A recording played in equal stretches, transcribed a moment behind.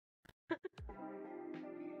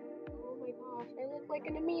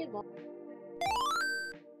talking to me about.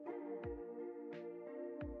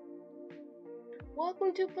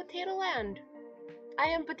 Welcome to Potato Land. I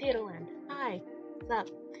am Potato Land. Hi, what's up?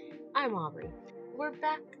 I'm Aubrey. We're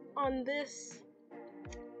back on this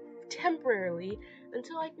temporarily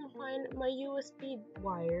until I can find my USB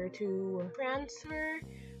wire to transfer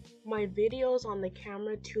my videos on the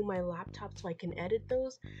camera to my laptop so I can edit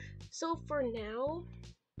those. So for now,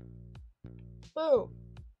 boom,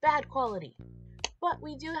 bad quality. But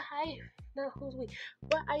we do, not who's we,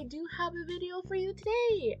 but I do have a video for you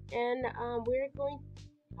today, and we're going,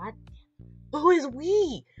 what? Who is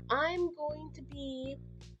we? I'm going to be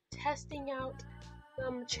testing out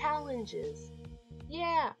some challenges.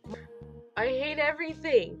 Yeah, I hate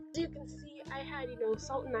everything. As you can see, I had,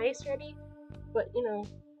 salt and ice ready, but,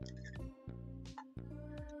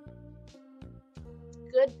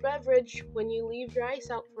 good beverage when you leave your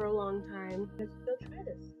ice out for a long time. Let's go try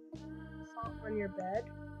this. Salt on your bed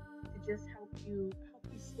to just help you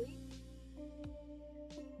sleep.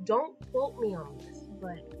 Don't quote me on this,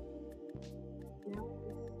 but now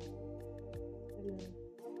I'm gonna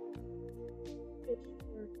pitch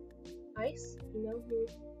for ice.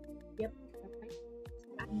 Yep, okay.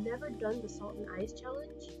 I've never done the salt and ice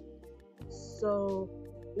challenge, so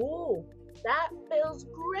ooh, that feels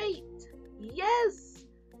great. Yes,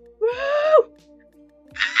 woo!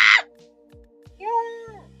 Ah! Yeah.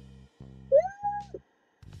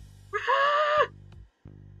 Ah!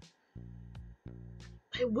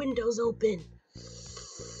 My window's open.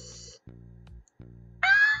 I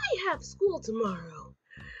have school tomorrow.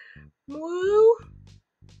 Woo!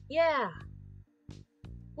 Yeah.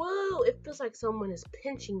 Whoa! It feels like someone is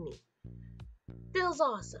pinching me. Feels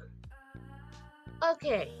awesome.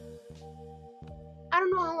 Okay. I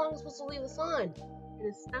don't know how long I'm supposed to leave this on. It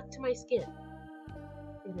is stuck to my skin.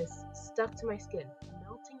 It is stuck to my skin,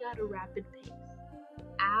 melting at a rapid pace.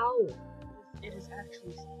 Ow! It is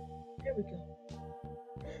actually. There we go.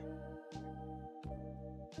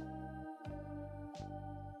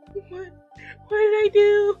 What did I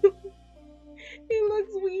do? It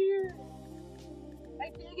looks weird. I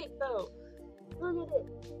dig it though. Look at it.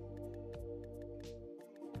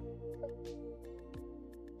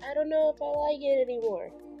 I don't know if I like it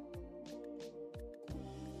anymore.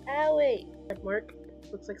 Ah, wait. Mark.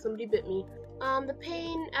 Looks like somebody bit me. The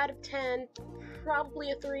pain out of 10,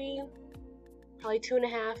 probably a 3, probably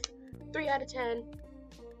 2.5, 3 out of 10.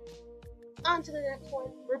 On to the next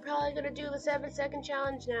one. We're probably gonna do the 7-second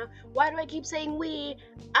challenge now. Why do I keep saying we?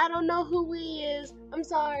 I don't know who we is. I'm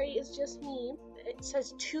sorry, it's just me. It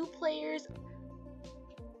says 2 players.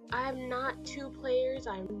 I'm not 2 players,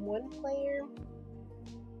 I'm 1 player.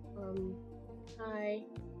 Hi.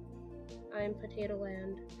 I'm Potato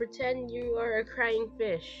Land. Pretend you are a crying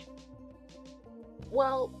fish.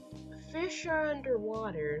 Well, fish are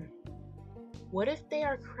underwater. What if they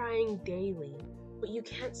are crying daily, but you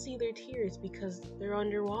can't see their tears because they're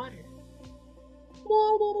underwater?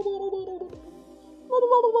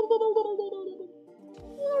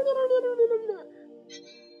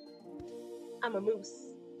 I'm a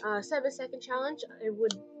moose. 7-second challenge.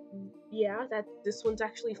 This one's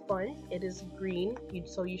actually fun. It is green,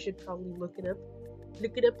 so you should probably look it up.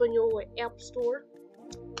 Look it up on your app store.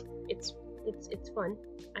 It's fun.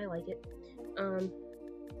 I like it.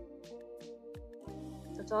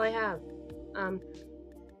 That's all I have.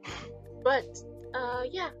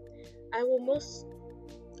 Yeah, I will most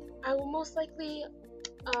likely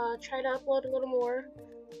try to upload a little more.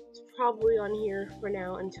 It's probably on here for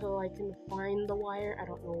now until I can find the wire. I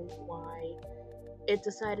don't know why it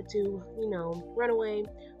decided to, run away.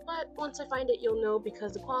 But once I find it, you'll know,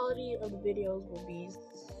 because the quality of the videos will be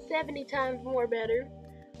 70 times more better.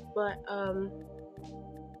 But I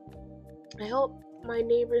hope my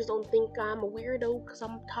neighbors don't think I'm a weirdo because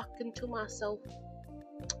I'm talking to myself,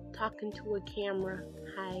 talking to a camera.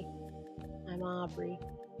 Hi, I'm Aubrey.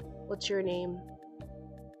 What's your name?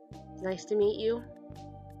 Nice to meet you.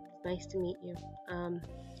 Nice to meet you.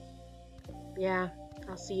 Yeah,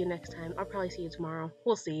 I'll see you next time. I'll probably see you tomorrow.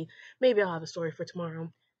 We'll see. Maybe I'll have a story for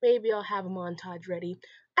tomorrow. Maybe I'll have a montage ready.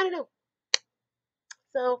 I don't know.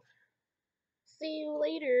 So, see you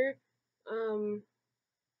later. I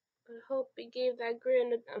hope I gave that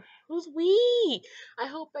grin who's we? I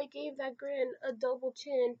hope I gave that grin a double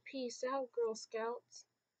chin. Peace out, Girl Scouts.